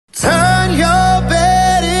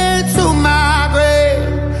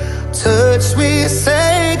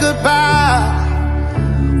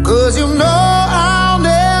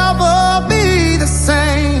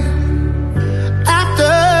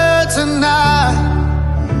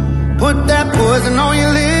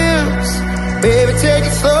Baby, take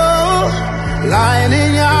it slow. Lying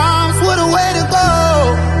in your arms, what a way to go.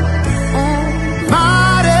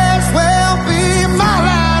 Might as well be my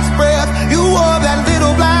last breath. You wore that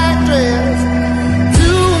little black dress to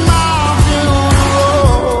my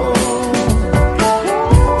funeral.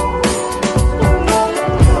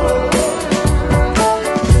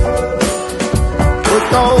 Put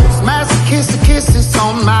those masochistic kisses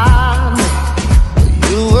on mine.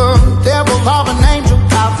 You were the devil of an angel,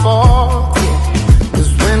 I forget.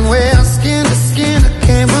 'Cause when we're skin to skin, I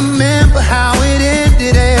can't remember how it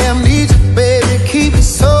ended. Amnesia, baby, keep me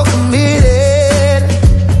so committed.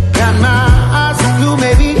 Got my eyes on you,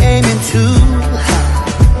 maybe aiming too high.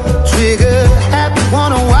 Trigger happy,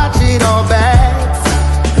 wanna watch it all back.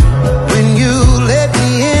 When you let me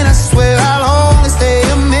in, I swear I'll only stay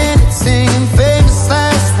a minute, singing famous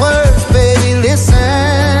last words, baby,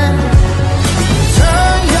 listen.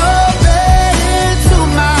 Turn your bed into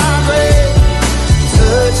my grave.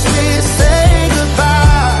 Touch me, say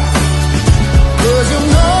goodbye. 'Cause you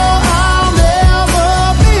know I'll never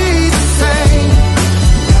be the same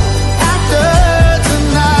after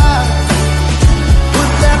tonight.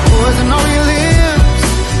 Put that poison on your lips,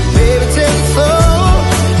 baby, take it slow.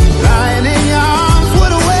 Lying in your arms,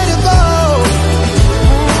 what a way to go.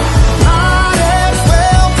 Might as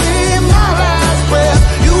well be my last breath.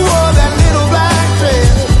 You wore that little black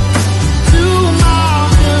dress to my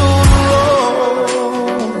funeral.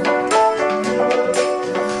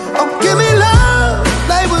 Oh, give me love,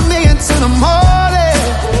 lay with me until the morning.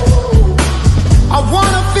 I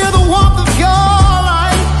wanna feel the warmth of your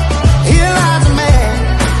light. Here lies a man,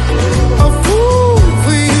 a fool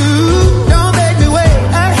for you. Don't make me wait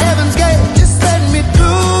at heaven's gate, just let me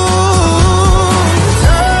through.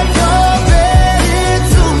 Turn your bed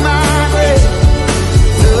into my grave.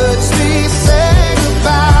 Touch me, say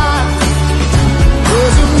goodbye.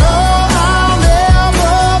 'Cause you know I'll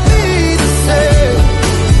never be the same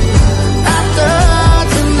after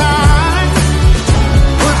tonight.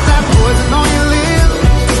 Put that poison on your lips,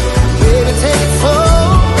 baby, take it slow.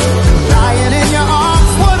 Lying in your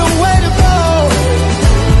arms, what a way to go.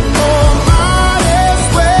 Oh, might as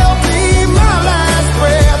well be my last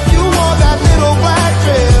breath. You wore that little black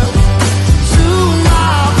dress to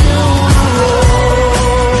my funeral.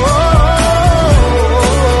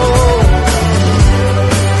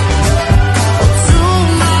 To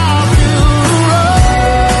my funeral.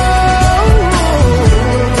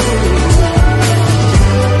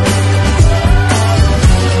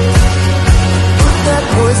 Put that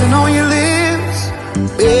poison on your lips,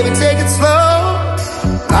 baby, take it slow.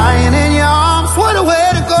 Lying in your